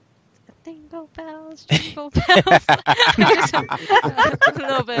Jingle bells, jingle bells. Just a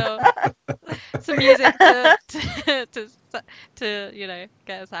little bit of some music to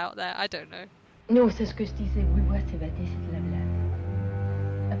get us out there. I don't know. Non, c'est ce que je disais. Oui, ouais, c'est bâté, c'est de la blague.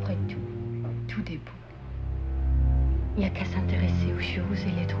 Après tout est beau. Il n'y a qu'à s'intéresser aux choses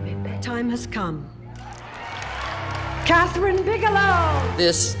et les trouver belles. Time has come. Catherine Bigelow!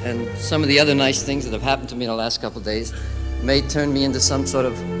 This and some of the other nice things that have happened to me in the last couple of days may turn me into some sort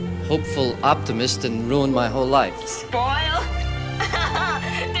of hopeful optimist and ruin my whole life. Spoil?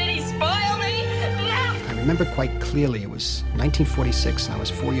 Did he spoil me? No! I remember quite clearly. It was 1946, and I was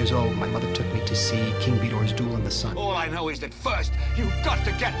 4 years old. My mother took me to see King Vidor's Duel in the Sun. All I know is that first, you've got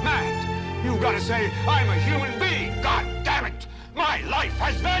to get mad. You've got to say, I'm a human being. God damn it! My life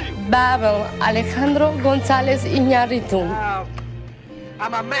has value. Babel Alejandro González Iñárritu.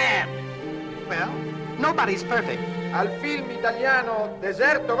 I'm a man. Well, nobody's perfect. Al film italiano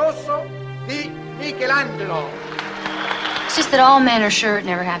Deserto Rosso di Michelangelo. It's just that all men are sure it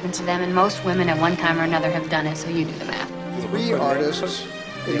never happened to them, and most women at one time or another have done it, so you do the math. 3 artists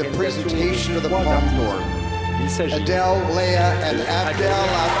in the presentation of the Palme d'Or. Adele, Leia, and Abdel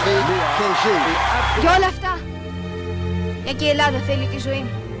Hafid Kenji. Για όλα αυτά, μια και η Ελλάδα θέλει τη ζωή μου.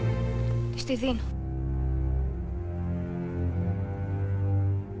 Της τη δίνω.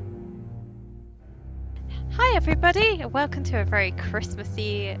 Hi everybody, welcome to a very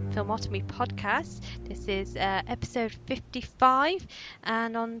Christmassy Filmotomy podcast. This is episode 55,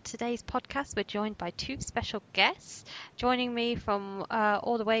 and on today's podcast we're joined by 2 special guests. Joining me from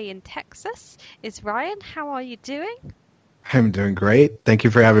all the way in Texas is Ryan. How are you doing? I'm doing great. Thank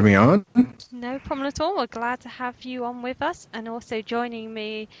you for having me on. No problem at all. We're glad to have you on with us. And also joining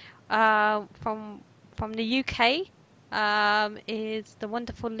me from the UK is the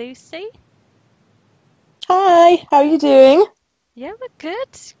wonderful Lucy. Hi, how are you doing? Yeah, we're good.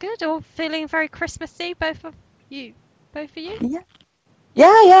 All feeling very Christmassy, both of you. Yeah,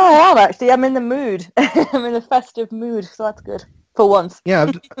 I am actually. I'm in the mood. I'm in a festive mood, so that's good for once. Yeah,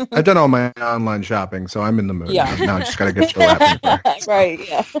 I've done all my online shopping, so I'm in the mood. Yeah. Now I just gotta get your wrapping. Right.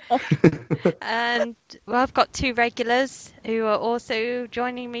 Yeah. And I've got 2 regulars who are also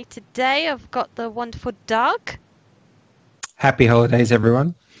joining me today. I've got the wonderful Doug. Happy holidays,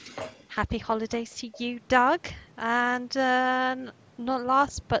 everyone. Happy holidays to you, Doug. And not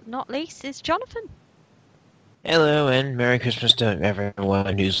last but not least is Jonathan. Hello, and Merry Christmas to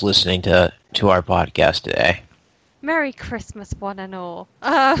everyone who's listening to our podcast today. Merry Christmas, one and all.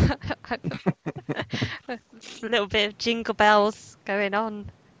 A little bit of jingle bells going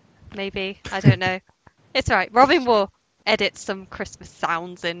on, maybe. I don't know. It's all right. Robin will edit some Christmas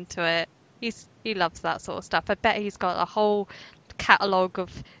sounds into it. He loves that sort of stuff. I bet he's got a whole catalogue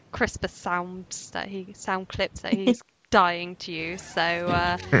of Christmas sound clips that he's dying to use.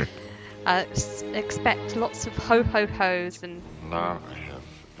 So expect lots of ho ho ho's and. Now I have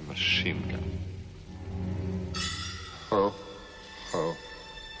a machine gun. Ho ho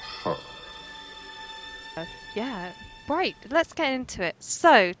ho. Yeah, right. Let's get into it.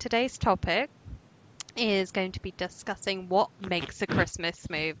 So today's topic is going to be discussing what makes a Christmas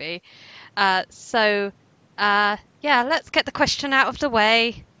movie. Let's get the question out of the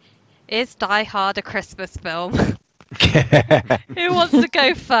way. Is Die Hard a Christmas film? Who wants to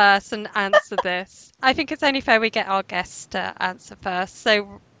go first and answer this? I think it's only fair we get our guest to answer first.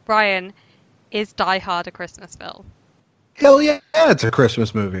 So, Ryan, is Die Hard a Christmas film? Hell yeah, it's a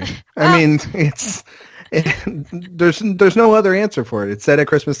Christmas movie. I mean, there's no other answer for it. It's set at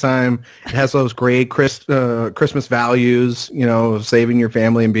Christmas time. It has those great Christmas values, saving your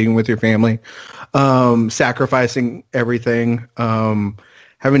family and being with your family, sacrificing everything,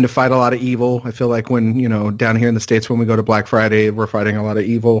 having to fight a lot of evil. I feel like when, down here in the States, when we go to Black Friday, we're fighting a lot of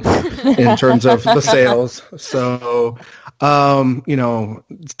evil in terms of the sales. So,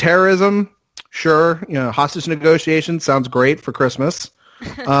 terrorism, sure. Hostage negotiations sounds great for Christmas.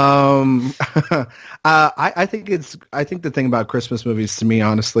 I think the thing about Christmas movies to me,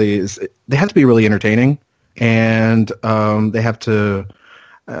 honestly, is they have to be really entertaining, and they have to.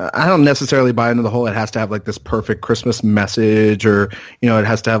 I don't necessarily buy into the whole it has to have like this perfect Christmas message, or it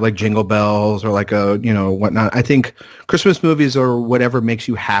has to have like jingle bells or like a whatnot. I think Christmas movies are whatever makes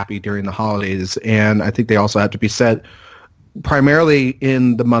you happy during the holidays, and I think they also have to be set primarily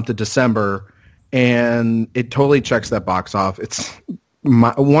in the month of December, and it totally checks that box off. It's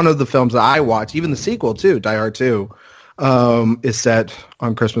one of the films that I watch, even the sequel too, Die Hard 2, is set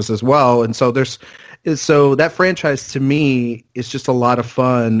on Christmas as well, and so that franchise to me is just a lot of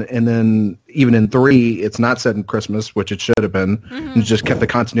fun. And then even in 3, it's not set in Christmas, which it should have been. Mm-hmm. It just kept the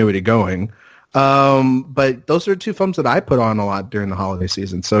continuity going. But those are two films that I put on a lot during the holiday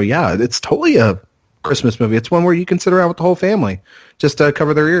season. So yeah, it's totally a Christmas movie. It's one where you can sit around with the whole family, just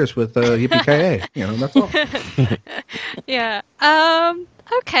cover their ears with yippee-ki-yay. That's all. Yeah.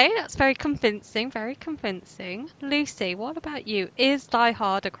 Okay, that's very convincing. Very convincing. Lucy, what about you? Is Die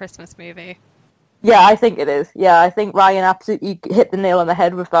Hard a Christmas movie? Yeah, I think it is. Yeah, I think Ryan absolutely hit the nail on the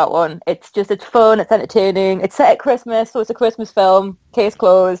head with that one. It's fun, it's entertaining, it's set at Christmas, so it's a Christmas film, case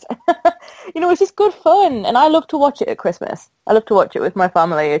closed. It's just good fun, and I love to watch it at Christmas. I love to watch it with my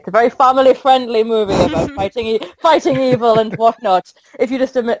family. It's a very family-friendly movie about fighting evil and whatnot, if you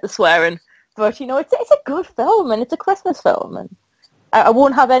just omit the swearing. But, it's a good film, and it's a Christmas film, and I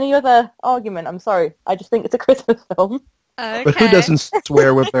won't have any other argument, I'm sorry. I just think it's a Christmas film. Okay. But who doesn't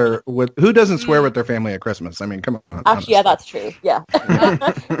swear with their family at Christmas? I mean, come on. Actually, yeah, that's true. Yeah.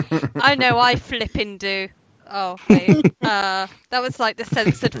 I know, I flipping do. Oh, wait. That was like the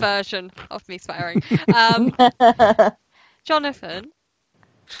censored version of me swearing. Jonathan,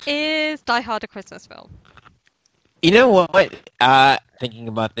 is Die Hard a Christmas film? You know what? Thinking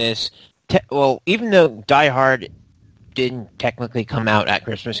about this, even though Die Hard didn't technically come out at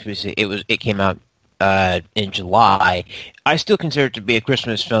Christmas because it came out in July, I still consider it to be a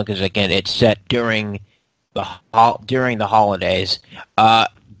Christmas film because again, it's set during the holidays.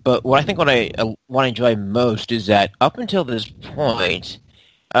 But what I enjoy most is that up until this point,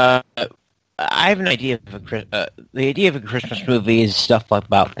 I have an idea of the idea of a Christmas movie is stuff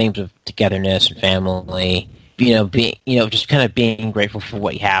about themes of togetherness and family. Just kind of being grateful for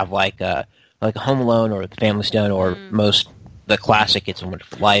what you have, like Home Alone or The Family Stone or the classic It's a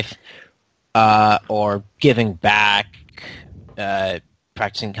Wonderful Life, or giving back,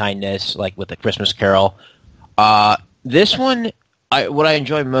 practicing kindness, like with A Christmas Carol. This one. What I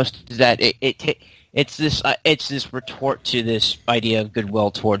enjoy most is that it's this retort to this idea of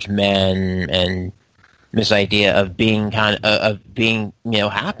goodwill towards men and this idea of being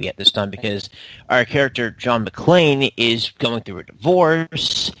happy at this time because our character John McClane is going through a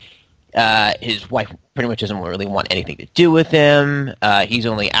divorce. His wife pretty much doesn't really want anything to do with him. He's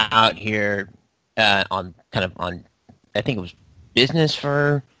only out here on I think it was business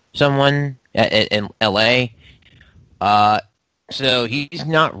for someone in L.A. So he's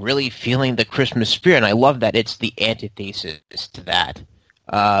not really feeling the Christmas spirit, and I love that it's the antithesis to that.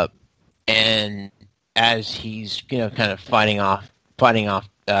 And as he's kind of fighting off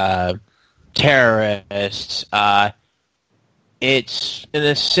terrorists, it's in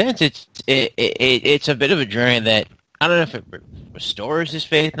a sense it's a bit of a journey that I don't know if it restores his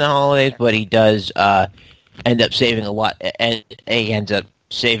faith in the holidays, but he does end up saving a lot, and he ends up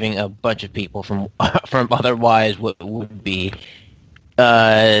saving a bunch of people from otherwise what would be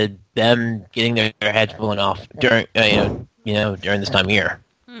them getting their heads blown off during during this time of year.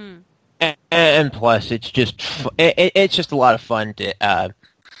 And plus, it's just a lot of fun to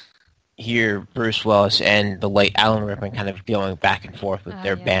hear Bruce Willis and the late Alan Rickman kind of going back and forth with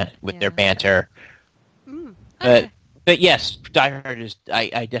their banter. Okay. But yes, Die Hard is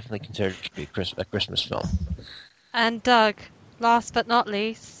I definitely consider it to be a Christmas film. And Doug, last but not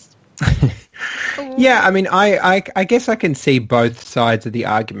least. Yeah, I mean, I guess I can see both sides of the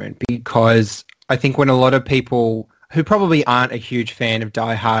argument because I think when a lot of people who probably aren't a huge fan of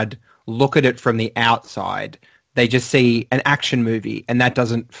Die Hard look at it from the outside, they just see an action movie and that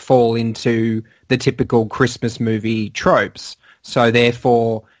doesn't fall into the typical Christmas movie tropes. So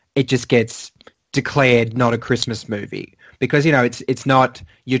therefore, it just gets declared not a Christmas movie because, it's not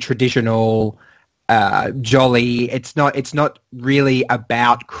your traditional jolly. It's not really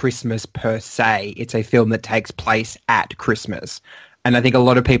about Christmas per se. It's a film that takes place at Christmas. And I think a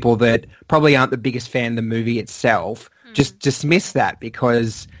lot of people that probably aren't the biggest fan of the movie itself just dismiss that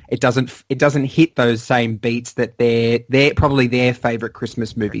because it doesn't hit those same beats that they're probably their favorite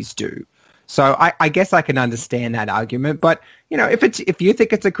Christmas movies do. So I guess I can understand that argument, but if you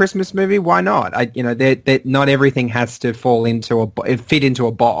think it's a Christmas movie, why not? Not everything has to fit into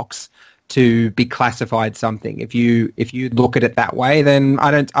a box to be classified something. If you look at it that way, then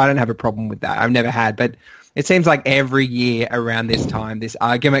I don't have a problem with that. I've never had, but it seems like every year around this time, this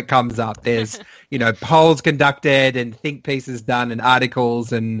argument comes up. There's, polls conducted and think pieces done and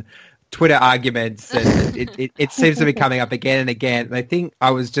articles and Twitter arguments, and it seems to be coming up again and again. And I think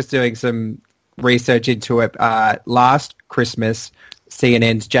I was just doing some research into it last Christmas.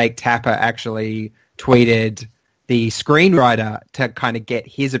 CNN's Jake Tapper actually tweeted the screenwriter to kind of get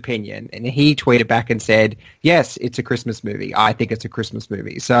his opinion, and he tweeted back and said, "Yes, it's a Christmas movie. I think it's a Christmas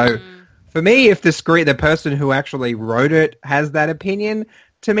movie." So. For me, if the person who actually wrote it has that opinion,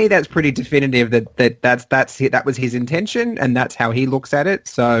 to me that's pretty definitive that was his intention and that's how he looks at it.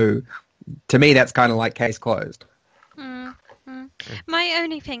 So to me, that's kind of like case closed. My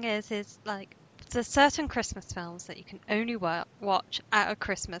only thing is like there's certain Christmas films that you can only watch at a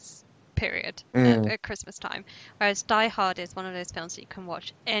Christmas period, at Christmas time, whereas Die Hard is one of those films that you can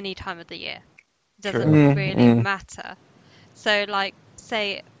watch any time of the year. It doesn't really matter. So, like,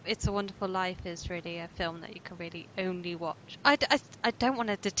 say It's a Wonderful Life is really a film that you can really only watch. I don't want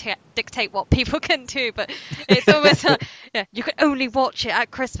to dictate what people can do, but it's almost like, yeah, you can only watch it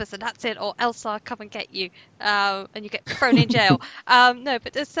at Christmas and that's it, or else I'll come and get you, and you get thrown in jail. No,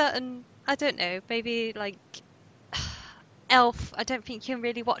 but there's certain, I don't know, maybe like Elf. I don't think you can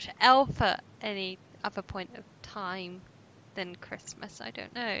really watch Elf at any other point of time than Christmas. I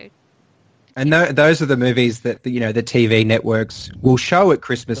don't know. And those are the movies that the TV networks will show at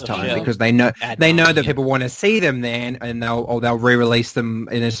Christmas time because they know that people want to see them then, and they'll re-release them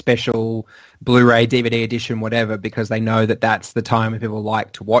in a special Blu-ray, DVD edition, whatever, because they know that that's the time when people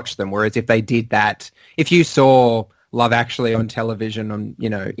like to watch them. Whereas if they did that, if you saw Love Actually on television on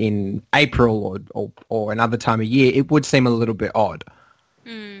in April or another time of year, it would seem a little bit odd.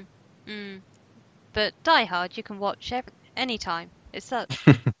 But Die Hard you can watch any time. It's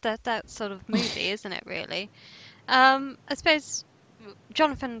that sort of movie, isn't it, really? I suppose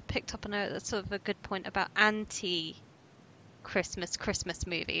Jonathan picked up on that's sort of a good point about Christmas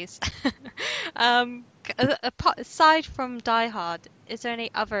movies. Aside from Die Hard, is there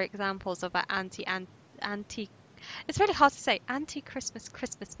any other examples of an anti? It's really hard to say anti-Christmas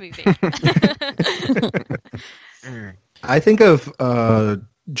movie. I think of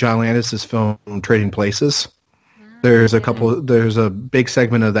John Landis's film Trading Places. There's a big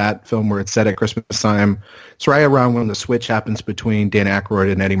segment of that film where it's set at Christmas time. It's right around when the switch happens between Dan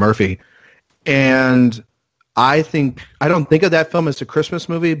Aykroyd and Eddie Murphy. And I don't think of that film as a Christmas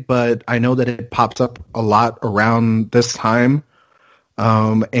movie, but I know that it pops up a lot around this time.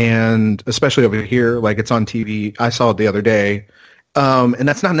 And especially over here, like it's on TV. I saw it the other day. And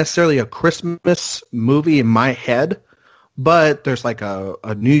that's not necessarily a Christmas movie in my head. But there's like a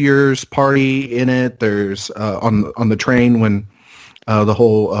New Year's party in it. There's on the train when the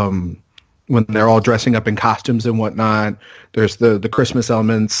whole when they're all dressing up in costumes and whatnot. There's the Christmas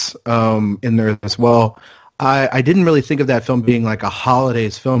elements in there as well. I didn't really think of that film being like a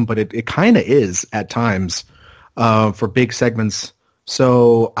holidays film, but it kind of is at times for big segments.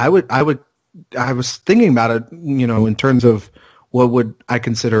 So I was thinking about it, in terms of what would I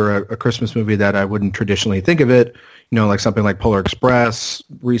consider a Christmas movie that I wouldn't traditionally think of it. Like something like Polar Express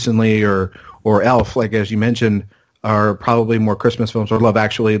recently or Elf, like as you mentioned, are probably more Christmas films, or Love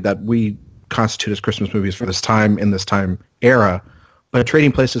Actually, that we constitute as Christmas movies for this time, in this time era. But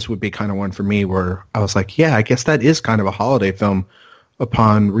Trading Places would be kind of one for me where I was like, yeah, I guess that is kind of a holiday film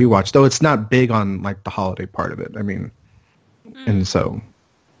upon rewatch, though it's not big on like the holiday part of it. I mean, and so.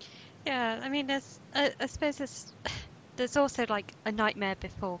 Yeah, I mean, I suppose there's also like A Nightmare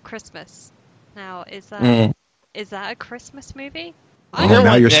Before Christmas. Now, is that a Christmas movie?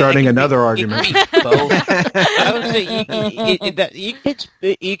 Now you're starting another argument. I would say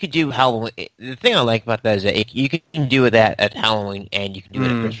you could do Halloween. The thing I like about that is that you can do that at Halloween and you can do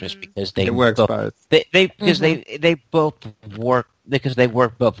it at Christmas because it works both. They both work because they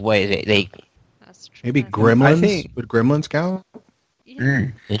work both ways. That's true. Maybe Gremlins? Would Gremlins count?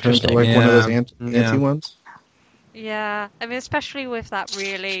 Interesting. Like one of those anti ones. Yeah, I mean, especially with that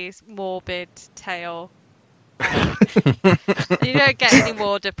really morbid tale. You don't get any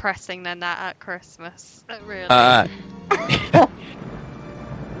more depressing than that at Christmas. Really.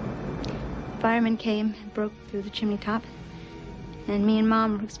 Firemen came and broke through the chimney top, and me and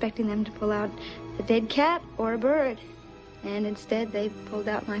Mom were expecting them to pull out a dead cat or a bird, and instead they pulled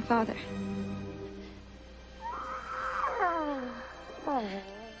out my father.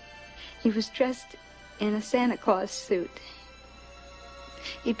 He was dressed in a Santa Claus suit.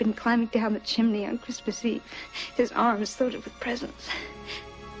 He'd been climbing down the chimney on Christmas Eve, his arms loaded with presents.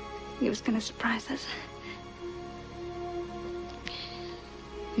 He was going to surprise us.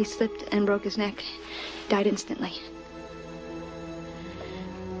 He slipped and broke his neck, died instantly.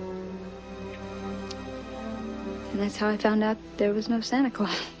 And that's how I found out there was no Santa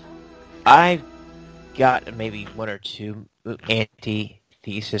Claus. I've got maybe one or two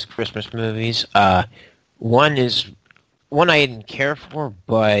anti-thesis Christmas movies. One I didn't care for,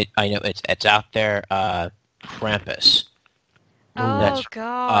 but I know it's out there. Krampus. Oh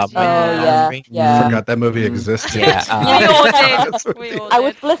God! Yeah. Forgot that movie existed. Yeah, we all did. I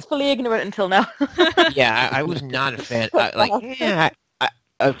was blissfully ignorant until now. Yeah, I was not a fan.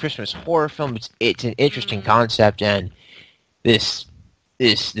 A Christmas horror film. It's an interesting concept, and this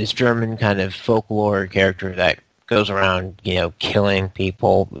German kind of folklore character that goes around, killing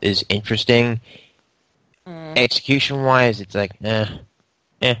people is interesting. Execution wise, it's like,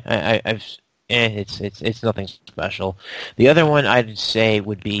 it's nothing special. The other one I'd say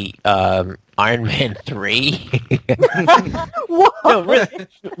would be Iron Man 3. No,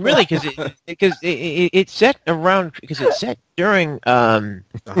 really, because it's set during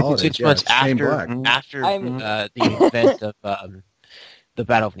holidays, 6 months Shane after Black. the events of the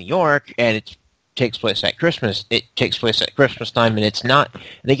Battle of New York, and it takes place at Christmas. It takes place at Christmas time, and it's not.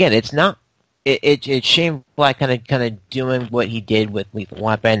 And again, it's not. It's Shane Black kind of doing what he did with Lethal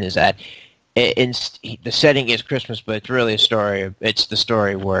Weapon. Is that the setting is Christmas, but it's really a story. It's the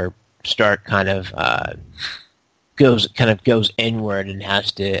story where Stark kind of goes inward and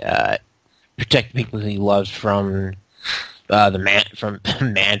has to protect the people he loves from from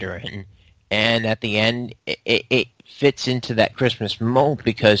Mandarin. And at the end, it fits into that Christmas mold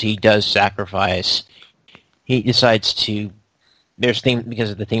because he does sacrifice. He decides to.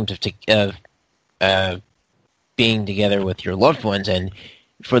 Because of the themes of being together with your loved ones, and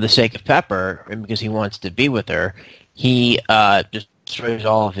for the sake of Pepper, and because he wants to be with her, he destroys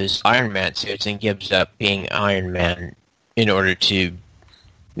all of his Iron Man suits and gives up being Iron Man in order to,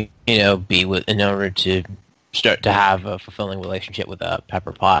 start to have a fulfilling relationship with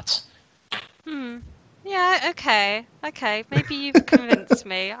Pepper Potts. Yeah. Okay. Maybe you've convinced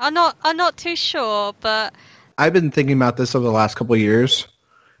me. I'm not too sure, but I've been thinking about this over the last couple of years,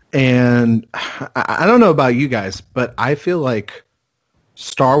 and I don't know about you guys, but I feel like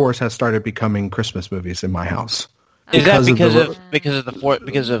Star Wars has started becoming Christmas movies in my house. Is that because of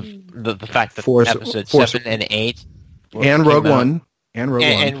the fact that episode 7 and 8 and Rogue One and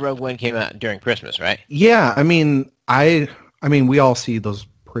Rogue One came out during Christmas, right? Yeah, I mean we all see those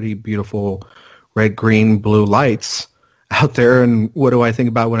pretty beautiful red, green, blue lights out there, and what do I think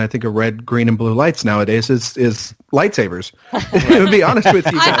about when I think of red, green, and blue lights nowadays is lightsabers. To be honest with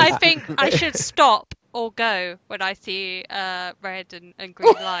you guys. I think I should stop or go when I see red and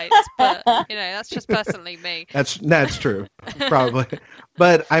green lights, but that's just personally me. That's true, probably.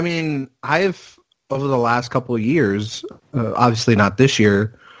 But I mean, I've over the last couple of years, obviously not this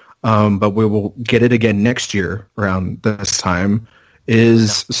year, but we will get it again next year around this time.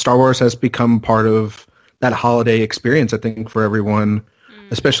 Star Wars has become part of that holiday experience, I think, for everyone,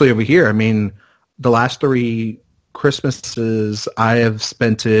 especially over here. I mean, the last 3 Christmases, I have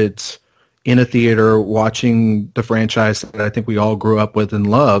spent it in a theater watching the franchise that I think we all grew up with and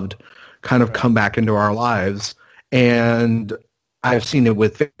loved kind of come back into our lives. And I've seen it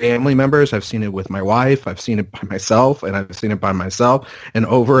with family members. I've seen it with my wife. I've seen it by myself, and I've seen it by myself and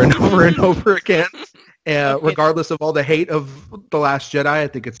over and over and over again. Regardless of all the hate of The Last Jedi, I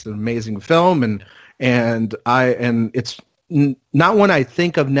think it's an amazing film, and it's not one I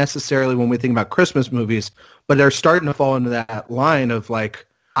think of necessarily when we think about Christmas movies, but they're starting to fall into that line of like,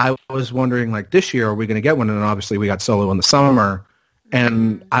 I was wondering like this year, are we going to get one? And obviously we got Solo in the summer,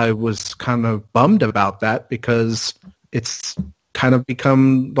 and I was kind of bummed about that because it's kind of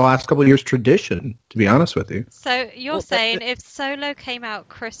become the last couple of years tradition, to be honest with you. So you're saying if Solo came out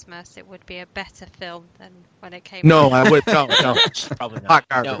Christmas, it would be a better film than when it came out? No, I would no. Probably not. Hot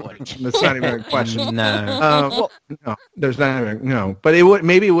garbage. That's not even a question. No. No, there's not even But it would have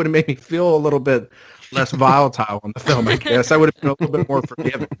made me feel a little bit less volatile on the film. I guess I would have been a little bit more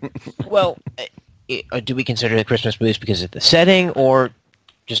forgiving. Well, do we consider the Christmas movies because of the setting, or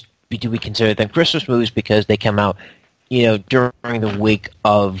just do we consider them Christmas movies because they come out during the week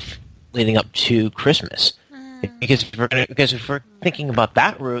of leading up to Christmas? Because if we're thinking about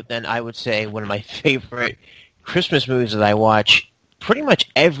that route, then I would say one of my favorite Christmas movies that I watch pretty much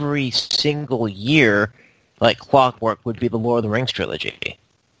every single year, like clockwork, would be the Lord of the Rings trilogy.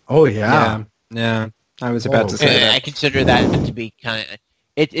 Oh yeah. I was about to say that. I consider that to be kind of.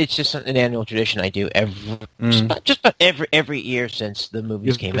 It's just an annual tradition I do just about every year since the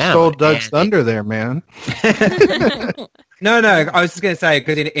movies came out. You stole Doug's thunder there, man. No, I was just going to say,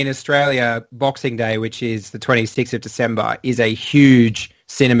 because in Australia, Boxing Day, which is the 26th of December, is a huge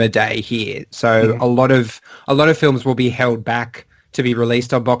cinema day here. So a lot of films will be held back to be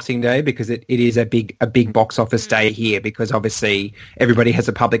released on Boxing Day because it is a big box office day here, because obviously everybody has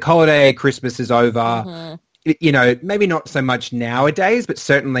a public holiday, Christmas is over. Maybe not so much nowadays, but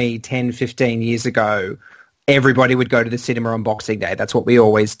certainly 10, 15 years ago, everybody would go to the cinema on Boxing Day. That's what we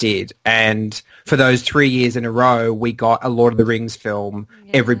always did. And for those 3 years in a row, we got a Lord of the Rings film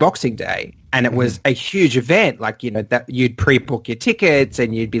every Boxing Day. And it was a huge event, like, that you'd pre-book your tickets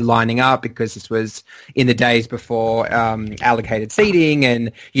and you'd be lining up because this was in the days before allocated seating,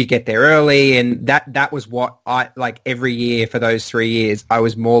 and you'd get there early. And that was what I, like, every year for those 3 years, I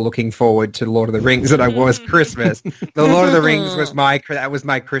was more looking forward to Lord of the Rings than I was Christmas. The Lord of the Rings was my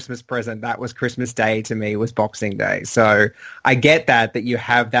Christmas present. That was Christmas Day to me, was Boxing Day. So I get that you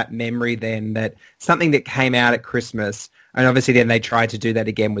have that memory then, that something that came out at Christmas. And obviously then they tried to do that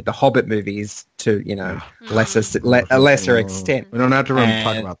again with the Hobbit movies to, a lesser extent. We don't have to really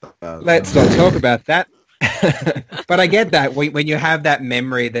talk about that. Let's not talk about that. But I get that. When you have that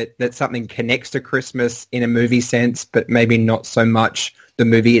memory that something connects to Christmas in a movie sense, but maybe not so much the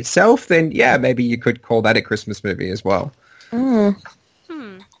movie itself, then, yeah, maybe you could call that a Christmas movie as well.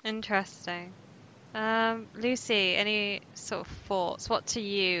 Interesting. Lucy, any sort of thoughts? What to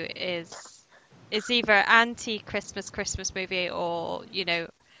you is either anti-Christmas Christmas movie, or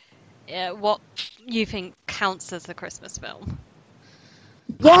what you think counts as a Christmas film?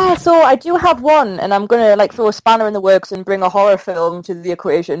 Yeah, so I do have one, and I'm gonna throw a spanner in the works and bring a horror film to the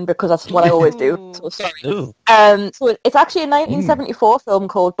equation because that's what I always do. So sorry. So it's actually a 1974 film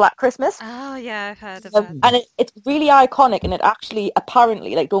called Black Christmas. Oh yeah, I've heard of it. And it's really iconic, and it actually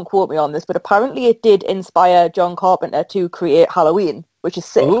apparently, don't quote me on this, but apparently it did inspire John Carpenter to create Halloween, which is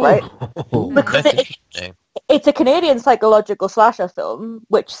sick, right? Because it's a Canadian psychological slasher film,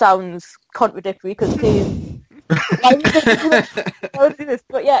 which sounds contradictory because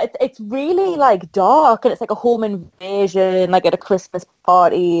but yeah, it's really dark, and it's like a home invasion, at a Christmas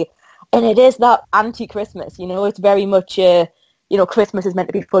party, and it is that anti-Christmas. It's very much Christmas is meant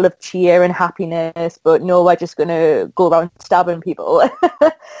to be full of cheer and happiness, but no, we're just gonna go around stabbing people.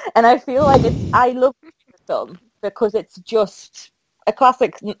 And I feel like I love this film because it's just a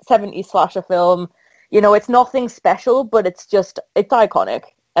classic 70s slasher film. It's nothing special, but it's iconic.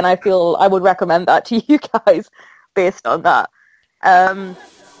 And I feel I would recommend that to you guys based on that.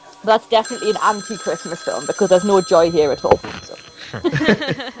 That's definitely an anti-Christmas film because there's no joy here at all. So.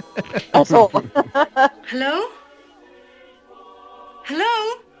 At all. Hello?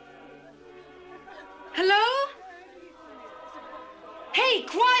 Hello? Hello? Hey,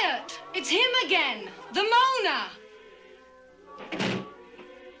 quiet! It's him again! The Mona!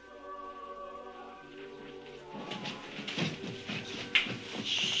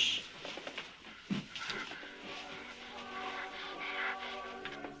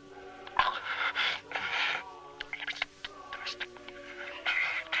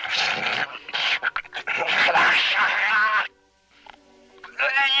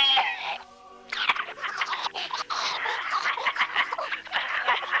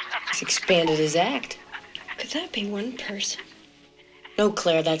 Expanded his act. Could that be one person? No,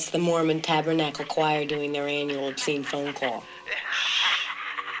 Claire, that's the Mormon Tabernacle Choir doing their annual obscene phone call.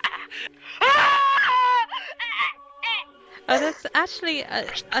 There's actually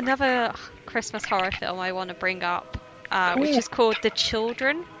another Christmas horror film I want to bring up, which is called The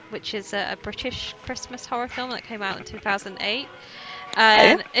Children, which is a British Christmas horror film that came out in 2008.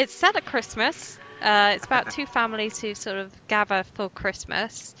 And it's set at Christmas. It's about two families who sort of gather for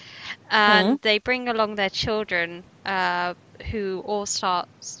Christmas, and they bring along their children who all start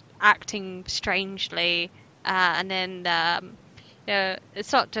acting strangely, and then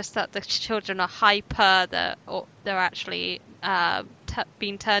it's not just that the children are hyper, they're actually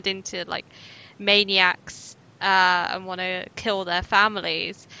being turned into maniacs and want to kill their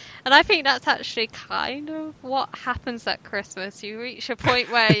families. And I think that's actually kind of what happens at Christmas. You reach a point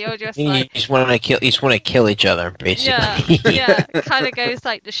where you're just you just want to kill each other, basically. Yeah, it kind of goes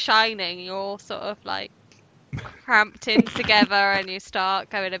like The Shining. You're all sort of cramped in together, and you start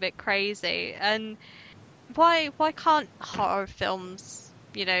going a bit crazy. And why can't horror films,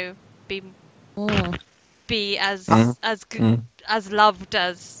 be as loved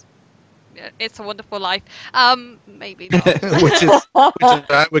as It's a Wonderful Life? Maybe not. which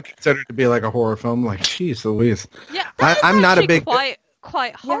I would consider to be like a horror film. Jeez Louise. Yeah, I'm not a big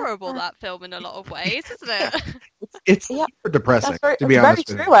quite horrible, that film, in a lot of ways, isn't it? It's super depressing, to be honest with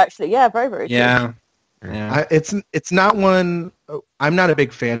you. Very true, actually. Yeah, very, very true. Yeah. It's not one. I'm not a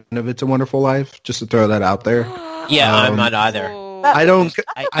big fan of It's a Wonderful Life. Just to throw that out there. Yeah, I'm not either. I don't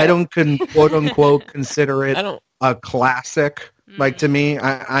quote unquote consider it a classic. To me,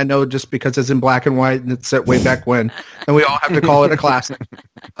 I know just because it's in black and white and it's set way back when, and we all have to call it a classic.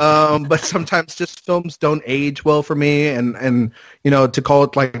 But sometimes just films don't age well for me, and to call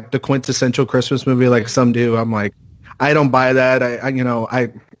it the quintessential Christmas movie like some do, I'm I don't buy that.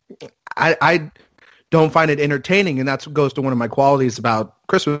 I don't find it entertaining, and that goes to one of my qualities about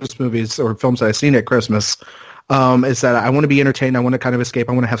Christmas movies or films that I've seen at Christmas, is that I want to be entertained, I want to kind of escape,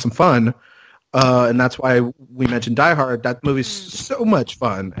 I want to have some fun, and that's why we mentioned Die Hard. That movie's so much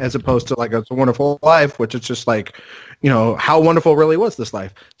fun, as opposed to like It's a Wonderful Life, which is just like, how wonderful really was this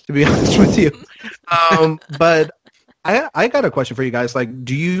life, to be honest with you. But I got a question for you guys. Like,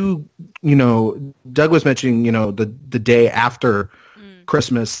 do you, Doug was mentioning, the day after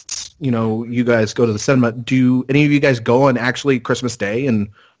Christmas, you guys go to the cinema. Do any of you guys go on actually Christmas Day and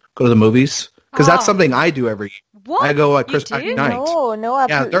go to the movies? Because that's something I do every year. What? I go at Christmas night. No,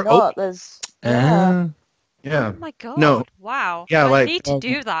 absolutely they're not. open. There's, Yeah. Oh my god. No. Wow. Yeah, I like, need to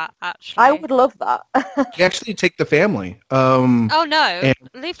do that, actually. I would love that. We actually take the family. Oh no. and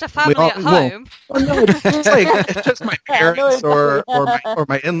Leave the family all- at well, home. well, no, it's just my parents or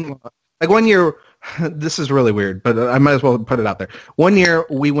my in-law. Like one year, this is really weird, but I might as well put it out there. One year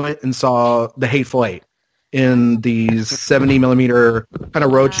we went and saw The Hateful Eight in these 70 millimeter kind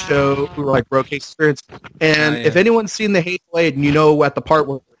of roadshow, like roadcase experience. And if anyone's seen The Hateful Eight, and at the part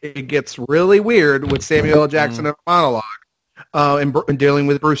where it gets really weird with Samuel L. Jackson in a monologue and dealing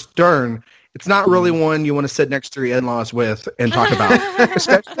with Bruce Dern, it's not really one you want to sit next to your in-laws with and talk about,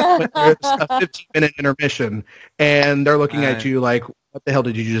 especially when there's a 15-minute intermission and they're looking at you like, what the hell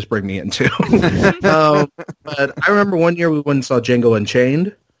did you just bring me into? But I remember one year we went and saw Django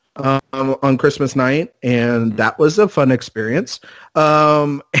Unchained on Christmas night, and that was a fun experience.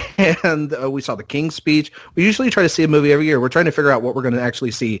 And we saw The King's Speech. We usually try to see a movie every year. We're trying to figure out what we're going to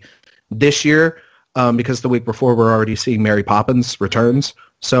actually see this year because the week before we're already seeing Mary Poppins Returns.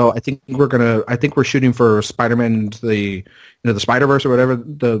 So I think we're shooting for Spider-Man into the Spider-Verse or whatever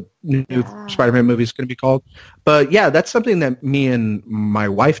the new Spider-Man movie is going to be called. But yeah, that's something that me and my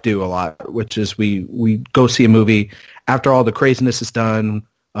wife do a lot, which is we go see a movie after all the craziness is done,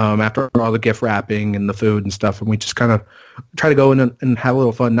 after all the gift wrapping and the food and stuff, and we just kind of try to go in and have a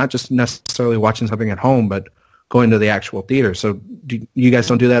little fun, not just necessarily watching something at home, but going to the actual theater. So you guys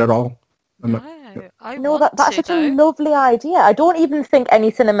don't do that at all? That's such a lovely idea. I don't even think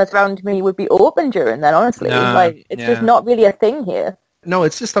any cinemas around me would be open during then, honestly. It's just not really a thing here. No,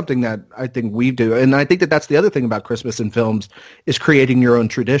 it's just something that I think we do. And I think that that's the other thing about Christmas in films is creating your own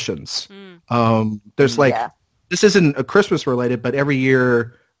traditions. There's this isn't a Christmas related, but every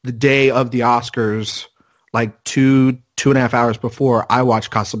year, the day of the Oscars, like 2.5 hours before, I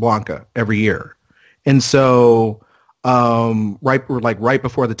watch Casablanca every year. And so right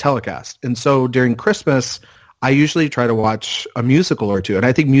before the telecast. And so during Christmas, I usually try to watch a musical or two. And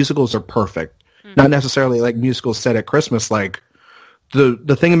I think musicals are perfect. Not necessarily like musicals set at Christmas. Like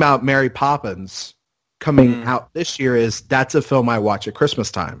the thing about Mary Poppins coming out this year is that's a film I watch at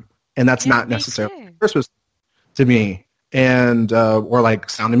Christmas time. And that's not necessarily Christmas to me. And or like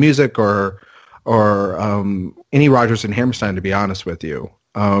Sound of Music or any Rodgers and Hammerstein, to be honest with you.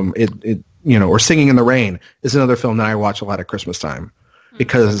 Or Singing in the Rain is another film that I watch a lot at Christmas time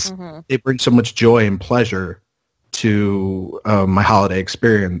because it brings so much joy and pleasure to my holiday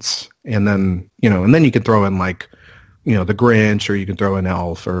experience. And then, and then you can throw in like, The Grinch, or you can throw in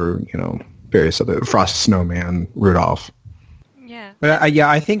Elf, or, various other Frosty Snowman, Rudolph. Yeah. But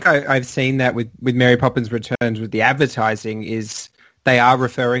I think I've seen that with Mary Poppins Returns with the advertising is they are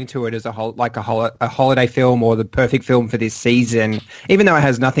referring to it as a holiday film or the perfect film for this season, even though it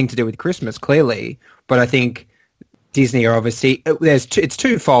has nothing to do with Christmas, clearly. But I think Disney are obviously it's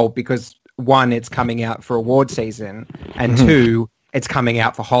twofold because one, it's coming out for award season, and two, it's coming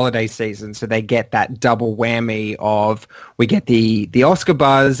out for holiday season. So they get that double whammy of we get the Oscar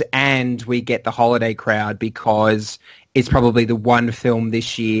buzz and we get the holiday crowd because it's probably the one film this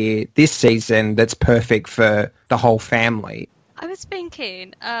season that's perfect for the whole family. I was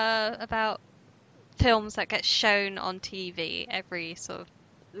thinking about films that get shown on TV every sort of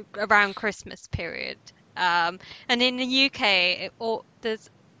around Christmas period. And in the UK,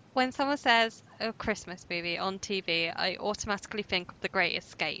 when someone says a Christmas movie on TV, I automatically think of The Great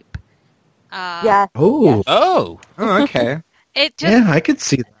Escape. Oh, okay. I could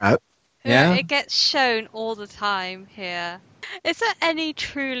see that. Yeah, it gets shown all the time here. Is there any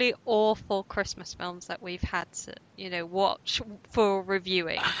truly awful Christmas films that we've had to, watch for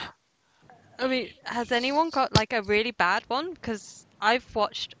reviewing? I mean, has anyone got like a really bad one? Because I've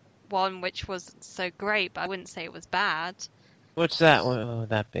watched one which wasn't so great, but I wouldn't say it was bad. What's that? What would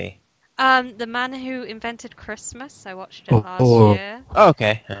that be? The Man Who Invented Christmas. I watched it last year. Oh,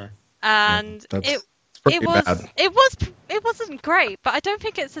 okay. And it wasn't great, but I don't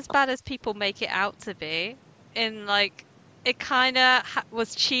think it's as bad as people make it out to be. It kind of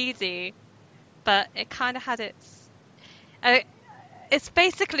was cheesy, but it kind of had its. It's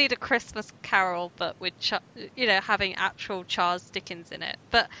basically the Christmas Carol, but with having actual Charles Dickens in it.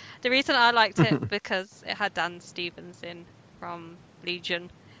 But the reason I liked it because it had Dan Stevens in from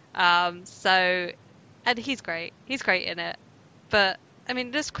Legion, So, and he's great. He's great in it. But I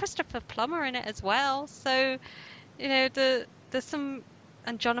mean, there's Christopher Plummer in it as well. So, there's some,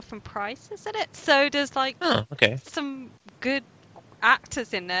 and Jonathan Pryce is in it. So there's like some good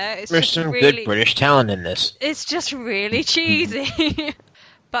actors in there. There's some good British talent in this. It's just really cheesy.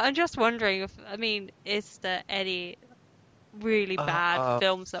 But I'm just wondering is there any really bad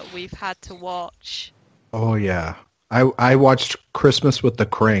films that we've had to watch? Oh yeah, I watched Christmas with the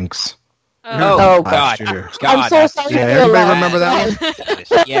Cranks. Oh God! I'm so sorry. Yeah, everybody remember that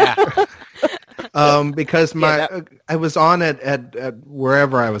one? Yeah. Because I was on it at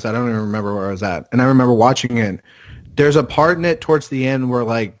wherever I was at. I don't even remember where I was at, and I remember watching it. There's a part in it towards the end where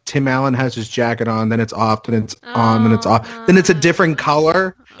like Tim Allen has his jacket on, then it's off, then it's on, then it's off, then it's a different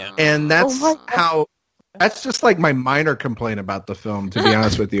color, and that's how. That's just like my minor complaint about the film, to be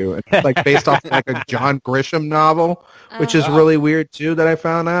honest with you. It's like based off like a John Grisham novel, which is really weird too. That I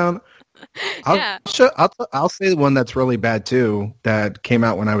found out. I'll say the one that's really bad too. That came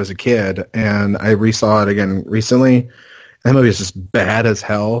out when I was a kid, and I resaw it again recently. That movie is just bad as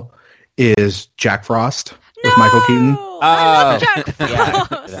hell. Is Jack Frost with Michael Keaton? I love Jack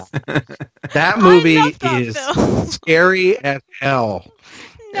Frost. That movie is scary as hell.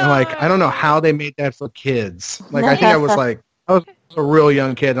 And like, I don't know how they made that for kids. Like, I think I was a real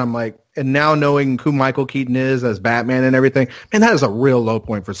young kid. And I'm like, and now knowing who Michael Keaton is as Batman and everything, man, that is a real low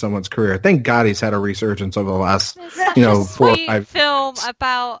point for someone's career. Thank God he's had a resurgence over the last, 4 or 5 film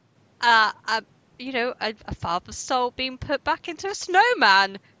about, a father's soul being put back into a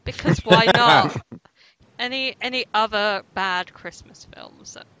snowman, because why not? Any other bad Christmas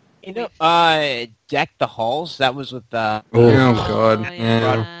films? Deck the Halls. That was with the. Oh God!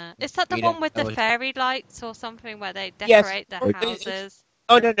 Yeah. Is that the one with the fairy lights or something where they decorate their houses?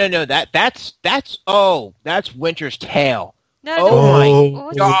 Oh no! That's Winter's Tale. No,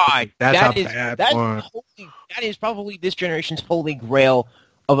 my God! That's a bad one. That is probably this generation's holy grail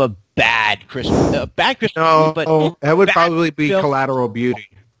of a bad Christmas. No, but that would probably be Collateral Beauty.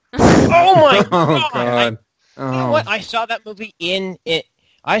 Oh my God! You know what? I saw that movie in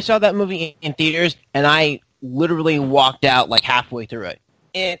theaters, and I literally walked out like halfway through it.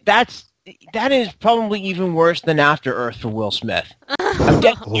 And that is probably even worse than After Earth for Will Smith. I'm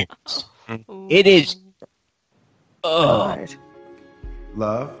dead serious. It is. Love,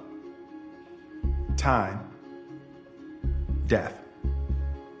 time, death.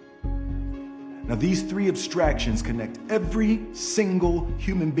 Now these 3 abstractions connect every single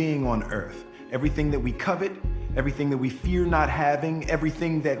human being on Earth. Everything that we covet, everything that we fear not having,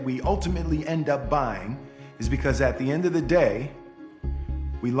 everything that we ultimately end up buying is because at the end of the day,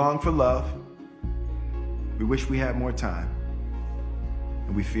 we long for love, we wish we had more time,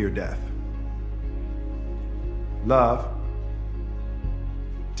 and we fear death. Love,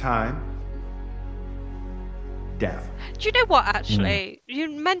 time, death. Do you know what, actually?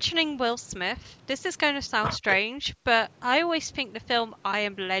 You mentioning Will Smith, this is going to sound strange, but I always think the film I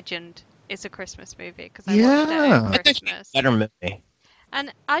Am Legend is a Christmas movie, because I watched it at Christmas. Better movie.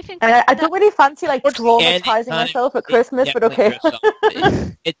 And I think I don't really fancy like traumatizing myself at Christmas, but okay.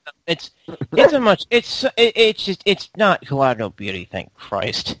 It's not Collateral Beauty, thank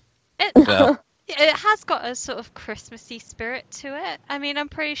Christ. It has got a sort of Christmassy spirit to it. I mean, I'm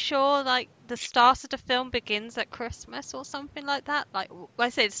pretty sure like the start of the film begins at Christmas or something like that. Like when I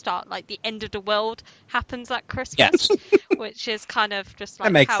say the start, like the end of the world happens at Christmas, which is kind of just like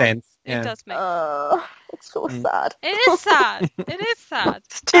that makes sense. It does make. It's so sad. It is sad. It is sad.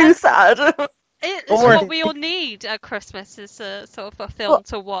 It's too sad. It's what we all need at Christmas is a sort of a film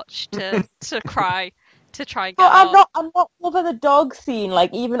to watch to cry. To try and get I'm not over the dog scene.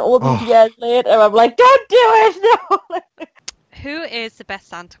 Like even all these years later, I'm like, don't do it. No. Who is the best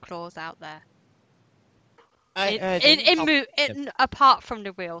Santa Claus out there? Apart from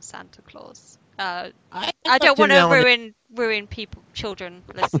the real Santa Claus. I don't want to ruin children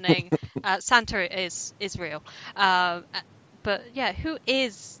listening. Santa is real. But yeah, who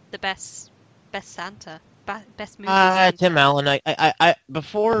is the best Santa? Best movie Santa? Tim Allen. I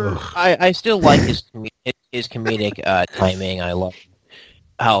still like his comedic timing. I love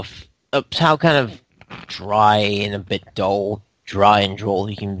how kind of dry and a bit dull, dry and droll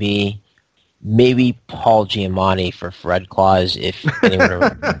he can be. Maybe Paul Giamatti for Fred Claus, if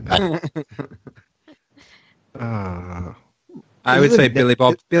anyone remembers. I would say Billy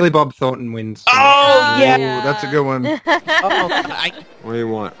Bob Thornton wins. Oh yeah, that's a good one. What do you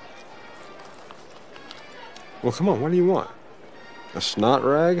want? Well, come on, what do you want? A snot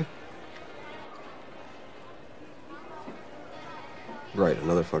rag? Right,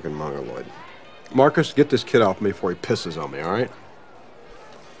 another fucking mongoloid. Marcus, get this kid off me before he pisses on me, all right?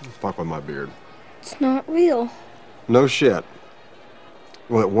 Fuck with my beard. It's not real. No shit.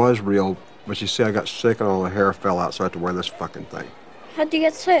 Well, it was real, but you see, I got sick and all the hair fell out, so I had to wear this fucking thing. How'd you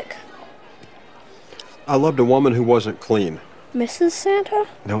get sick? I loved a woman who wasn't clean. Mrs. Santa?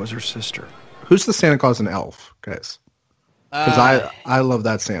 No, it was her sister. Who's the Santa Claus and Elf, guys? Because I love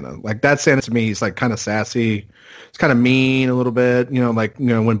that Santa. Like, that Santa to me, he's like kind of sassy. He's kind of mean a little bit.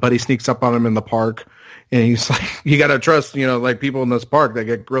 When Buddy sneaks up on him in the park, and he's like, you got to trust, like people in this park that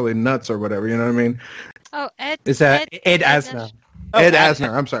get really nuts or whatever. You know what I mean? Oh, Ed. Is that Ed Asner? Ed Asner.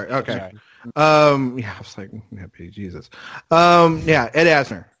 I'm sorry. Okay. I was like, Jesus. Ed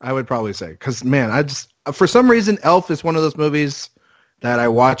Asner, I would probably say. Because, man, for some reason, Elf is one of those movies that I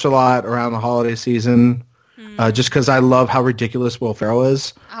watch a lot around the holiday season. Just because I love how ridiculous Will Ferrell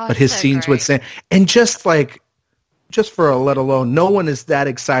is. But his scenes with Santa, and just for a let alone, no one is that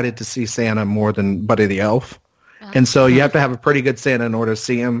excited to see Santa more than Buddy the Elf. And so you have to have a pretty good Santa in order to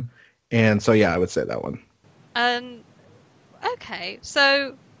see him. And so, I would say that one. Okay,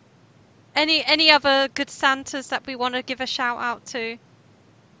 so any other good Santas that we want to give a shout out to?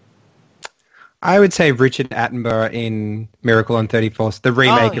 I would say Richard Attenborough in Miracle on 34th, the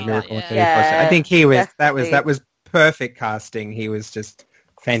remake of Miracle on 34th. I think he was that was perfect casting. He was just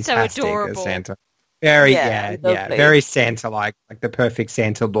fantastic as Santa. Very very Santa-like, like the perfect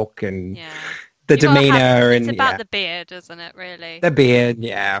Santa look and the demeanor. It's about the beard, isn't it? Really, the beard.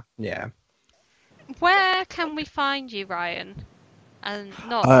 Yeah. Where can we find you, Ryan? And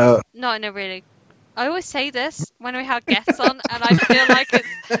not in a really. I always say this when we have guests on, and I feel like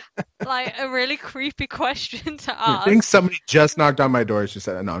it's like a really creepy question to ask. I think somebody just knocked on my door. She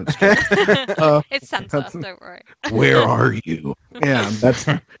said, "No, I'm just kidding." It's Santa. Don't worry. Where are you? Yeah, that's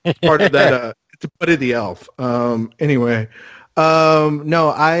part of that. It's Buddy the Elf. Anyway,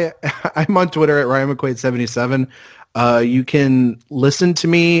 no, I'm on Twitter at Ryan McQuaid77. You can listen to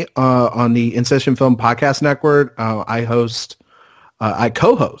me on the In Session Film Podcast Network. I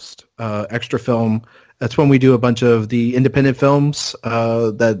co-host Extra Film. That's when we do a bunch of the independent films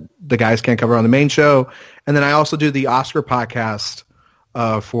that the guys can't cover on the main show. And then I also do the Oscar podcast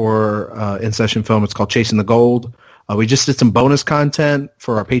for In Session Film. It's called Chasing the Gold. We just did some bonus content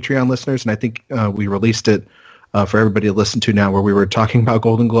for our Patreon listeners, and I think we released it for everybody to listen to now, where we were talking about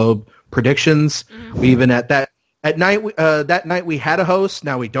Golden Globe predictions. We even that night we had a host.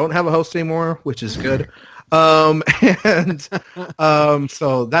 Now we don't have a host anymore, which is good. So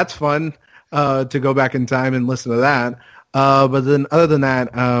that's fun to go back in time and listen to that. But then other than that,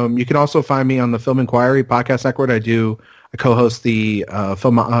 you can also find me on the Film Inquiry Podcast Network. I co-host the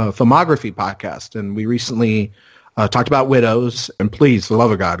Filmography podcast, and we recently talked about Widows. And please, for the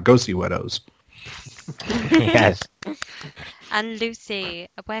love of God, go see Widows. Yes. And Lucy,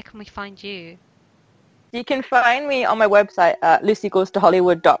 where can we find you? You can find me on my website at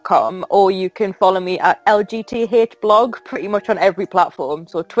lucygoestohollywood.com, or you can follow me at LGTHblog pretty much on every platform.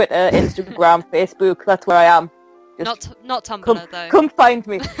 So Twitter, Instagram, Facebook, that's where I am. Just not Tumblr, though. Come find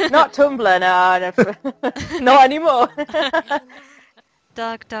me. Not Tumblr, no, not anymore.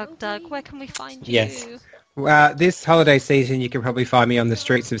 Doug, where can we find you? Yes. This holiday season, you can probably find me on the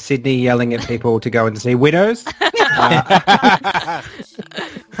streets of Sydney yelling at people to go and see Widows.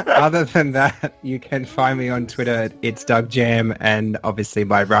 Other than that, you can find me on Twitter at It's Doug Jam, and obviously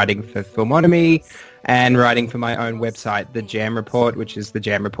by writing for Filmotomy and writing for my own website, The Jam Report, which is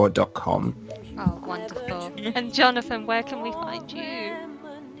thejamreport.com. Oh, wonderful. And Jonathan, where can we find you?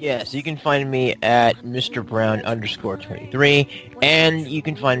 Yes, you can find me at Mr. Brown _23, and you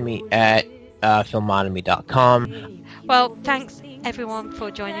can find me at filmotomy.com. Well, thanks everyone for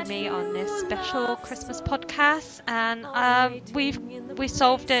joining me on this special Christmas podcast, and we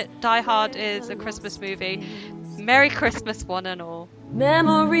solved it. Die Hard is a Christmas movie. Merry Christmas, one and all.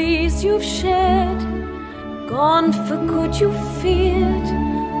 Memories you've shared, gone for good you feared,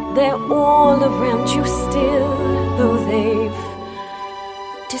 they're all around you still, though they've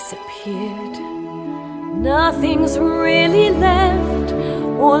disappeared. Nothing's really left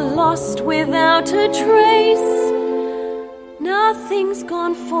or lost without a trace. Nothing's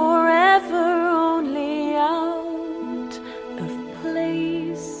gone forever